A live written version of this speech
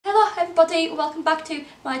everybody, welcome back to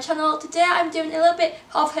my channel. Today I'm doing a little bit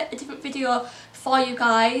of a different video for you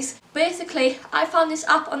guys. Basically, I found this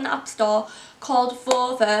app on the App Store called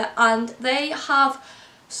Vova, and they have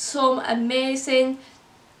some amazing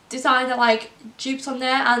designer dupes on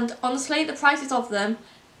there, and honestly the prices of them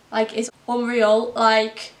is unreal.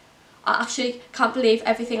 I actually can't believe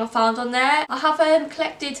everything I found on there. I have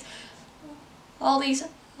collected all these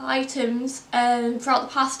items throughout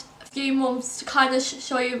the past few months to kind of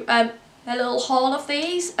show you a little haul of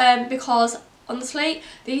these, because honestly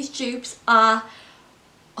these dupes are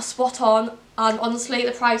spot on, and honestly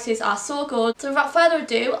the prices are so good. So without further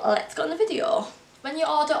ado, let's get on the video. When you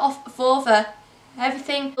order off Vova,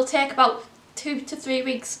 everything will take about 2 to 3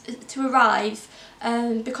 weeks to arrive,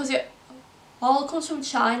 because it all comes from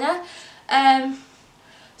China.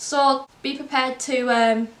 So be prepared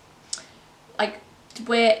to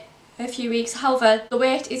wait a few weeks. However, the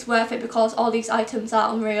wait is worth it because all these items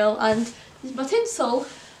are unreal, and my tinsel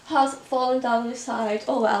has fallen down this side.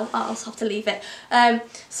 Oh well, I'll also have to leave it.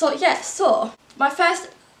 So yeah, so my first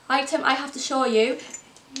item I have to show you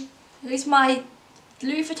is my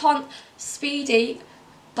Louis Vuitton Speedy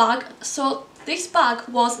bag. So this bag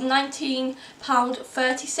was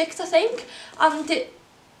 £19.36 I think, and it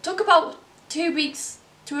took about 2 weeks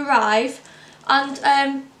to arrive, and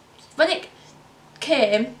when it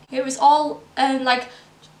came, it was all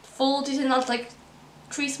folded and had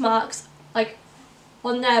crease marks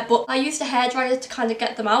on there, but I used a hairdryer to kind of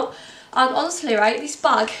get them out. And honestly, right, this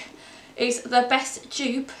bag is the best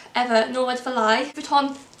dupe ever, no word for lie.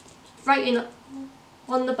 Vuitton writing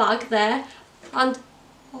on the bag there, and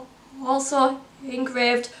also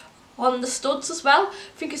engraved on the studs as well. I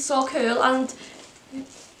think it's so cool, and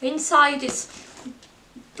inside it's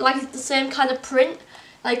the same kind of print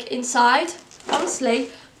inside. Honestly,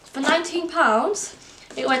 for £19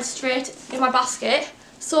 it went straight in my basket.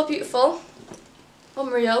 So beautiful,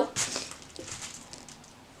 unreal,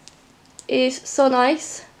 it is so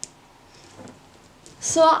nice.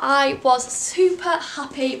 So I was super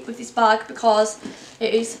happy with this bag because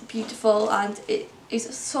it is beautiful and it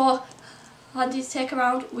is so handy to take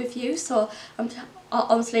around with you. So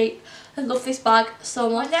honestly, I love this bag so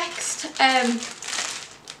much. My next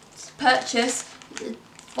purchase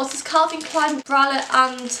was this Calvin Klein bralette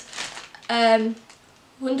and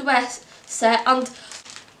underwear set, and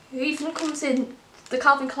it even comes in the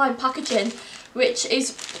Calvin Klein packaging, which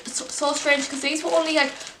is so strange because these were only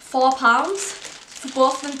 £4 for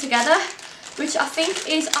both of them together, which I think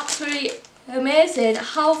is absolutely amazing.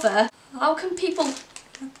 However, how can people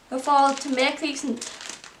afford to make these and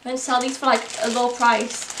sell these for a low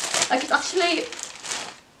price? It's actually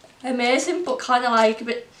amazing, but kind of a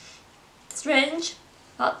bit strange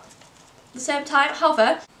at the same time.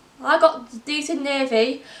 However, I got these in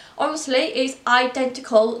navy. Honestly, it's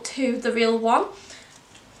identical to the real one.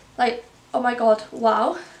 Oh my god,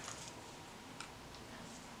 wow.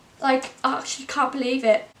 I actually can't believe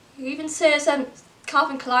it. It even says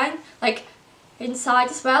Calvin Klein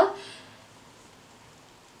inside as well.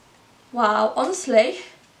 Wow, honestly,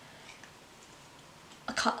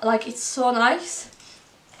 I can't, it's so nice.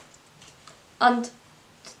 And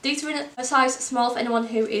these are in a size small for anyone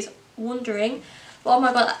who is wondering. But oh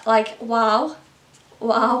my god, wow,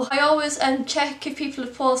 wow. I always check if people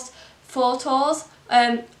have posted photos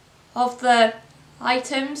of the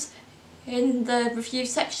items in the review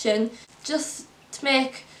section, just to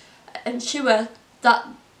make sure that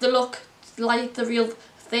they look like the real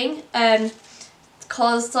thing,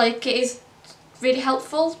 because it is really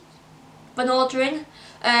helpful when ordering.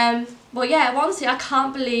 But yeah, honestly, I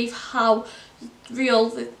can't believe how real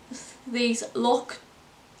these look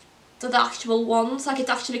to the actual ones. It's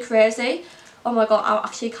actually crazy. Oh my god, I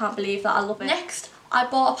actually can't believe that. I love it. Next, I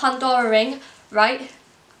bought a Pandora ring, right?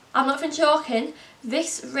 I'm not even joking.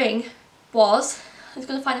 This ring was, I'm just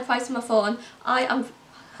gonna find the price on my phone. I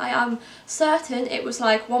am certain it was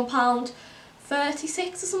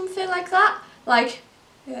 £1.36 or something like that. A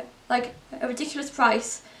ridiculous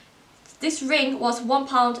price. This ring was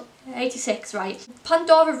 £1.86, right?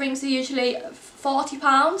 Pandora rings are usually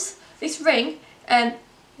 £40. This ring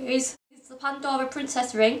is the Pandora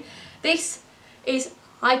Princess ring. This is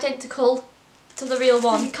identical to the real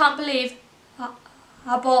one. You can't believe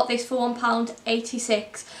I bought this for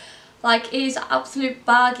 £1.86. It is an absolute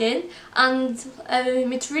bargain, and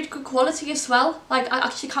it's really good quality as well. I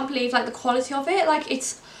actually can't believe the quality of it.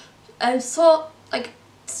 It's so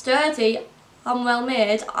sturdy and well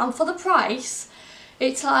made, and for the price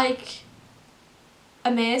it's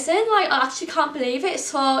amazing. I actually can't believe it.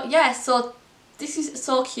 So yeah, so this is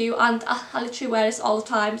so cute, and I literally wear this all the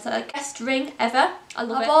time. It's the best ring ever. I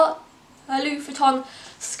love it. I bought a Louis Vuitton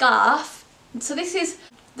scarf. So this is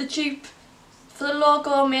the dupe for the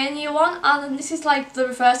logo mania one, and then this is like the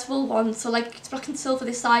reversible one, so like it's black and silver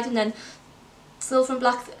this side and then silver and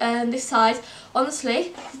black this side.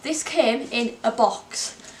 Honestly, this came in a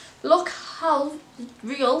box. Look how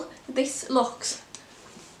real this looks.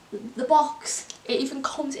 The box, it even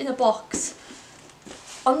comes in a box.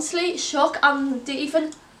 Honestly, shook, and it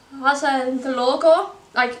even has the logo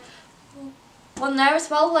like on there as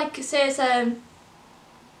well, like it says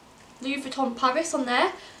Louis Vuitton Paris on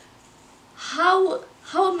there. How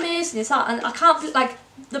amazing is that? And I can't believe, like,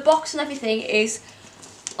 the box and everything is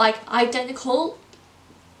like identical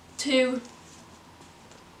to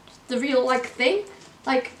the real like thing.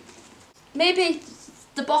 Like maybe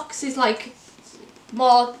the box is like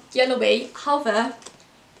more yellowy, however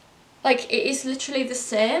like it is literally the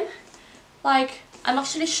same. Like I'm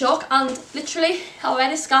actually shocked, and literally I wear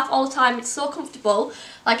this scarf all the time. It's so comfortable,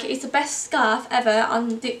 like it's the best scarf ever,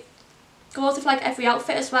 and it goes with like every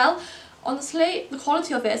outfit as well. Honestly, the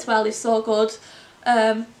quality of it as well is so good.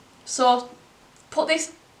 So put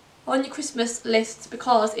this on your Christmas list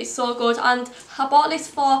because it's so good. And I bought this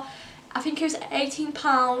for, I think it was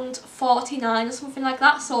 £18.49 or something like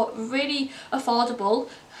that, so really affordable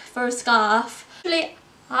for a scarf. Actually,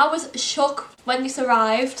 I was shocked when this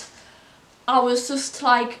arrived. I was just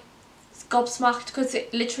like gobsmacked because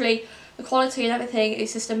it literally, the quality and everything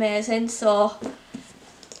is just amazing, so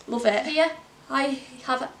love it. Here I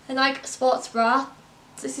have a Nike sports bra.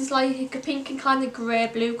 This is like a pink and kind of grey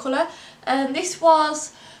blue colour, and this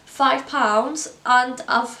was £5, and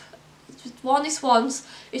I've worn this once.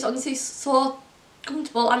 It's honestly so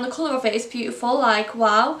comfortable, and the colour of it is beautiful, like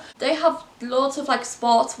wow. They have loads of like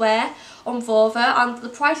sportswear on Vova, and the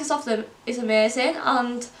prices of them is amazing,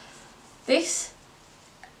 and this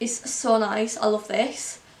is so nice. I love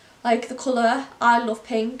this, like the colour, I love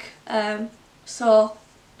pink, so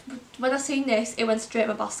when I seen this it went straight in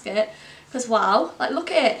my basket because wow, like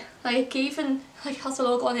look at it, like even like has a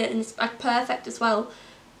logo on it and it's like perfect as well.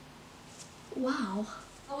 Wow.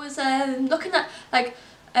 I was looking at like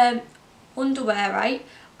underwear, right,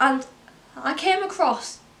 and I came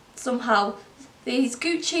across somehow these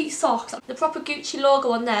Gucci socks, the proper Gucci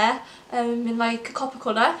logo on there, in like a copper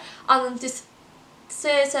colour, and this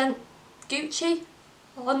says Gucci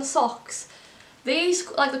on the socks.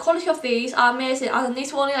 These, like the quality of these are amazing, and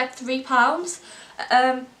these were only like £3.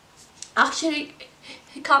 Actually,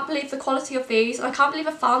 I can't believe the quality of these. I can't believe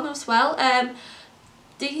I found them as well.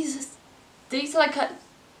 These are like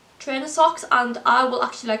trainer socks, and I will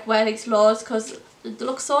actually like wear these loads because they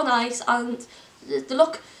look so nice and they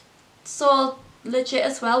look so legit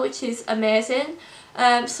as well, which is amazing.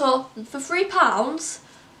 So for £3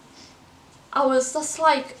 I was just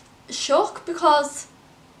like shocked because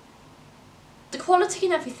the quality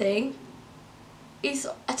and everything is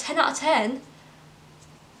a 10 out of 10.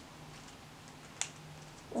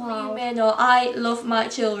 Wow. You may know I love my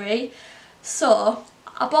jewellery, so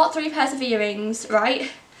I bought 3 pairs of earrings, right?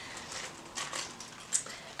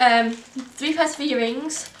 3 pairs of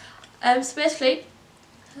earrings. So basically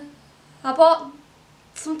I bought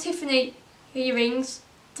some Tiffany earrings,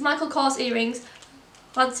 some Michael Kors earrings,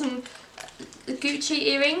 and some Gucci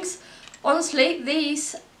earrings. Honestly,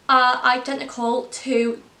 these are identical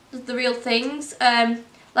to the real things.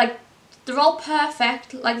 Like they're all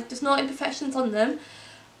perfect, like there's no imperfections on them,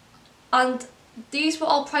 and these were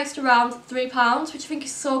all priced around £3, which I think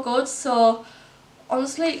is so good. So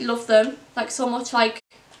honestly love them like so much. Like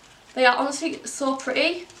they are honestly so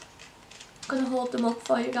pretty. I'm gonna hold them up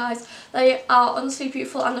for you guys. They are honestly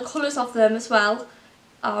beautiful, and the colours of them as well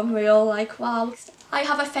are unreal, like wow. I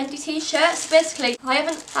have a Fendi t-shirt, so basically I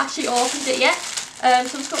haven't actually opened it yet, so I'm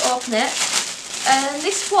just going to open it.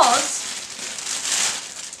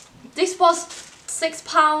 This was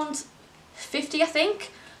 £6.50 I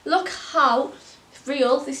think. Look how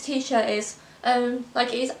real this t-shirt is.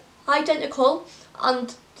 Like it is identical,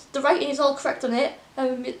 and the writing is all correct on it.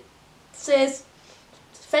 It says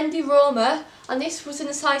Fendi Roma, and this was in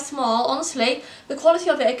a size small. Honestly, the quality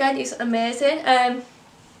of it again is amazing.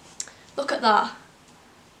 Look at that.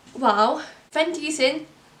 Wow. Fendi's in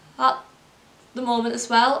at the moment as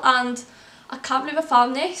well, and I can't believe I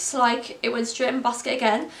found this. Like it went straight in my basket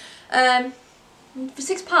again. For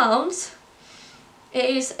 £6 it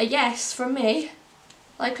is a yes from me.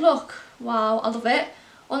 Like look, wow, I love it.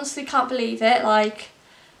 Honestly can't believe it, like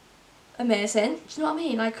amazing. Do you know what I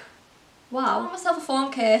mean? Like wow. I got myself a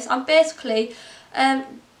phone case, and basically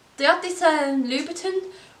they had this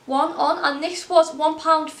Louboutin one on, and this was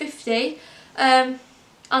 £1.50,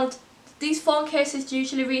 and these phone cases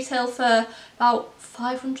usually retail for about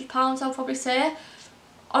 £500 I'll probably say.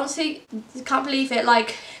 honestly, I can't believe it,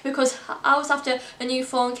 like, because I was after a new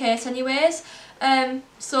phone case anyways.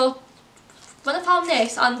 So when I found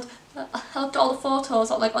this and I looked at all the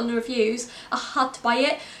photos like on the reviews, I had to buy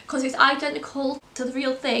it because it's identical to the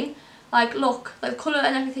real thing. Like, look, like the colour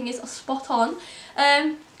and everything is spot on.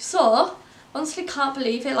 So honestly can't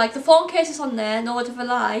believe it. Like, the phone cases on there, no word of a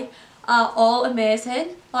lie, are all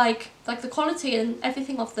amazing. Like the quality and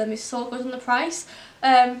everything of them is so good on the price.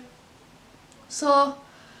 So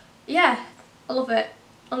yeah, I love it.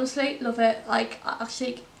 Honestly, love it. Like, I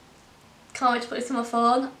actually can't wait to put this on my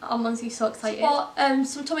phone. I'm honestly so excited. Bought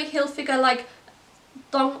some Tommy Hilfiger like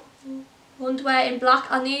long underwear in black,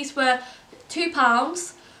 and these were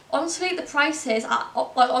 £2. Honestly, the prices are,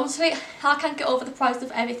 like, honestly, I can't get over the price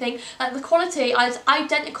of everything. Like, the quality is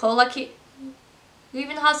identical. Like, it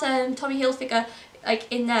even has Tommy Hilfiger like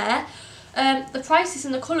in there. The prices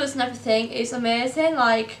and the colours and everything is amazing.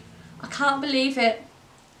 Like, I can't believe it.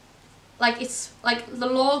 Like, it's like the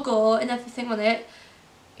logo and everything on it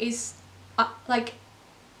is like,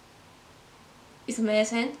 it's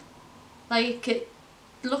amazing. Like, it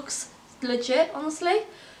looks legit, honestly.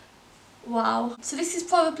 Wow. So this is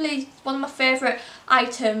probably one of my favourite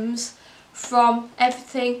items from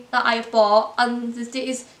everything that I have bought, and this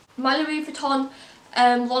is my Louis Vuitton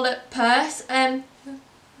wallet purse. I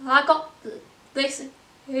got this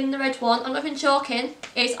in the red one. I'm not even joking,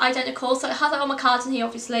 it's identical. So it has it on my cards in here,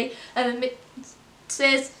 obviously. It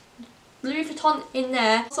says Louis Vuitton in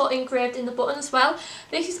there, also engraved in the button as well.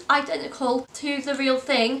 This is identical to the real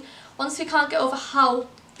thing. Honestly, can't get over how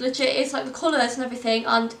legit it is, like the colours and everything,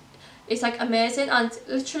 and it's like amazing, and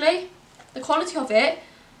literally the quality of it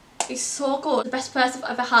is so good. The best purse I've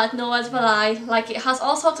ever had, no words of a lie. Like, it has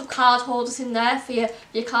all sorts of card holders in there for your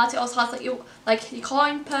cards. It also has like your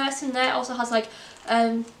coin purse in there. It also has like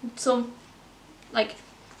some like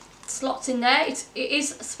slots in there. It is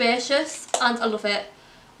spacious and I love it.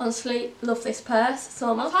 Honestly, love this purse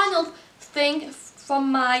so much. Final thing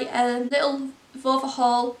from my little Vova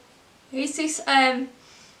haul is this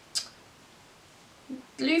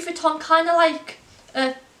Louis Vuitton kind of like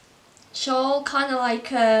a shawl, kind of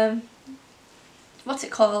like what's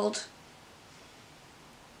it called?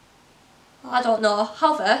 I don't know.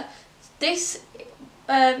 However, this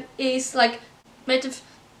is like made of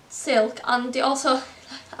silk, and it also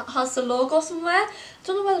has the logo somewhere. I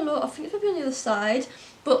don't know where the logo, I think it could be on the other side,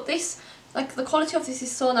 but this, like, the quality of this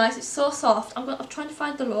is so nice. It's so soft. I'm trying to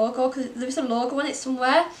find the logo because there is a logo on it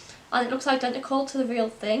somewhere, and it looks identical to the real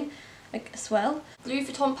thing, like, as well. Louis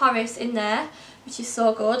Vuitton Paris in there, which is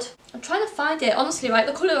so good. I'm trying to find it. Honestly, right,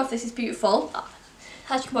 the colour of this is beautiful.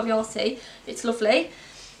 As you can probably all see, it's lovely.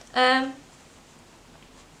 Trying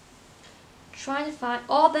to find,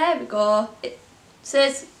 oh, there we go. It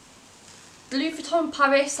says Louis Vuitton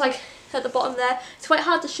Paris, like, at the bottom there. It's quite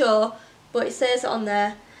hard to show, but it says it on there.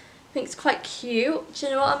 I think it's quite cute, do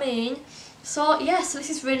you know what I mean? So yeah, so this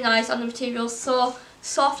is really nice, and the material's so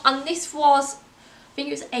soft, and this was, I think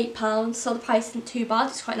it was £8, so the price isn't too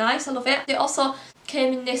bad. It's quite nice, I love it. It also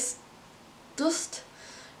came in this dust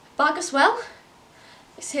bag as well.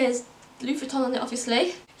 It says Louis Vuitton on it,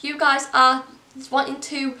 obviously. If you guys are wanting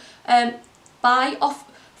to buy off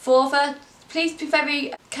Vova, please be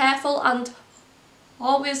very careful and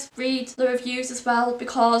always read the reviews as well,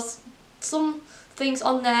 because some things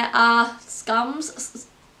on there are scams.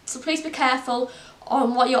 So please be careful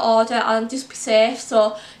on what you order and just be safe.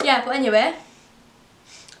 So yeah, but anyway,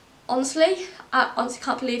 honestly, I honestly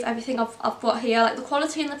can't believe everything I've bought here. Like, the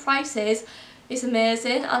quality and the prices is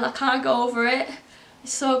amazing, and I can't go over it.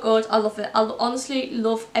 It's so good. I love it. I honestly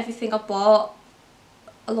love everything I've bought.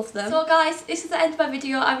 I love them. So guys, this is the end of my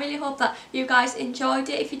video. I really hope that you guys enjoyed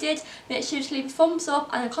it. If you did, make sure to leave a thumbs up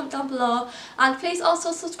and a comment down below, and please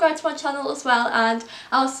also subscribe to my channel as well, and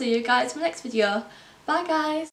I'll see you guys in my next video. Bye guys.